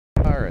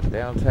are in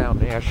downtown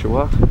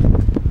Nashua.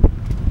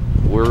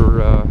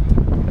 We're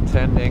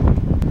attending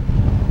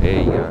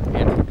a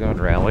anti-gun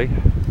rally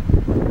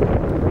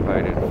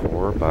provided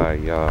for by,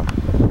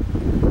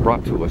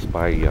 brought to us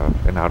by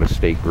an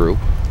out-of-state group,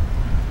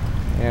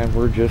 and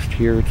we're just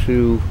here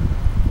to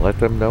let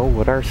them know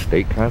what our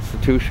state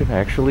constitution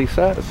actually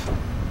says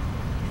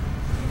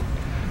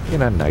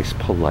in a nice,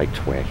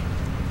 polite way.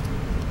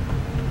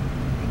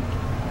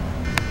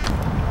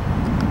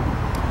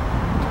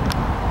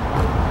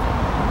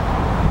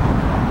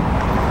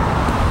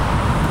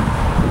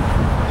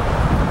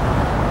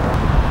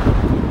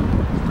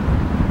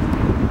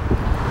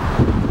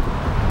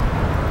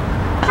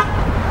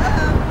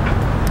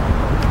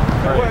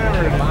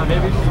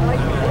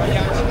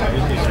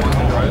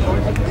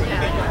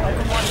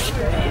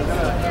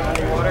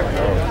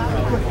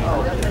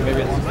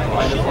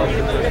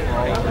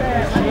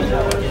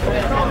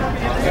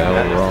 How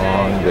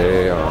wrong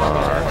they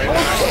are.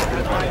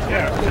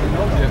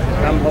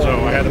 So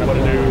I had to put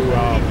a new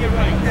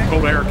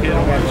cold air kit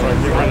on, so I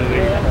get rid of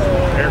the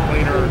air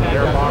cleaner and the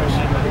air box,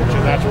 so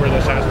that's where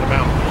this has to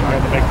mount. So I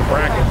had to make the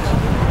brackets.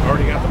 I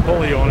already got the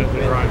pulley on it to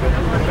drive it.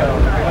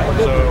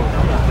 So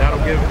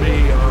that'll give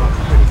me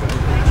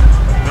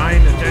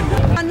 9 to 10.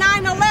 On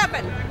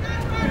 9/11,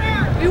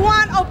 we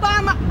want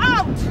Obama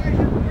out.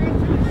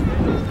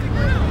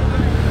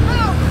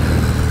 Out.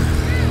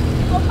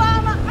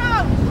 Obama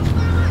out.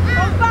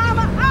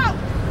 Obama out.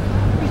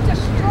 He's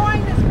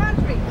destroying this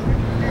country.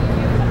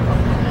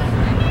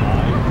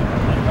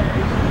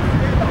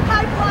 The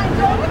pipeline's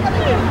only going to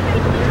get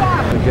the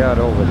job. We got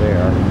over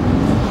there.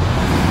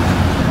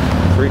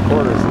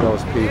 3/4 of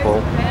those people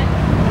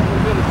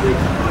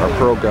are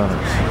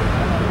pro-gunners.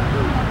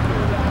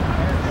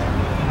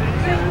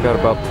 Got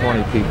about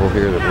 20 people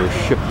here that were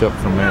shipped up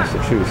from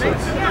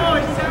Massachusetts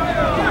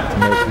to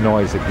make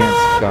noise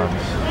against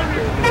guns.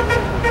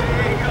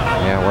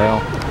 Yeah,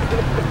 well,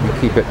 you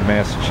keep it in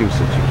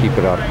Massachusetts, you keep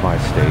it out of my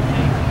state.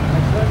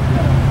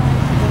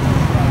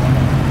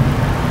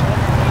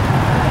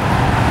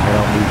 I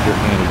don't need your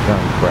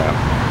anti-gun crap.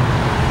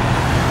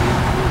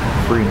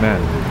 Free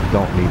men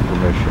don't need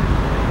permission.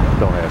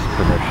 Don't ask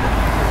permission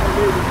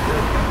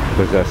to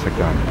possess a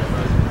gun.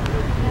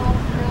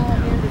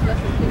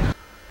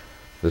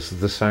 This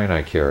is the sign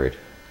I carried.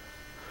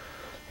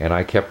 And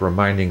I kept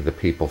reminding the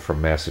people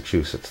from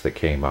Massachusetts that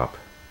came up.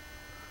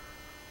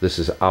 This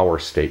is our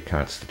state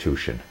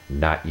constitution,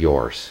 not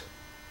yours.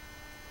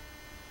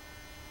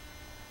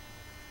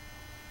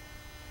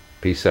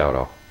 Peace out,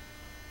 all.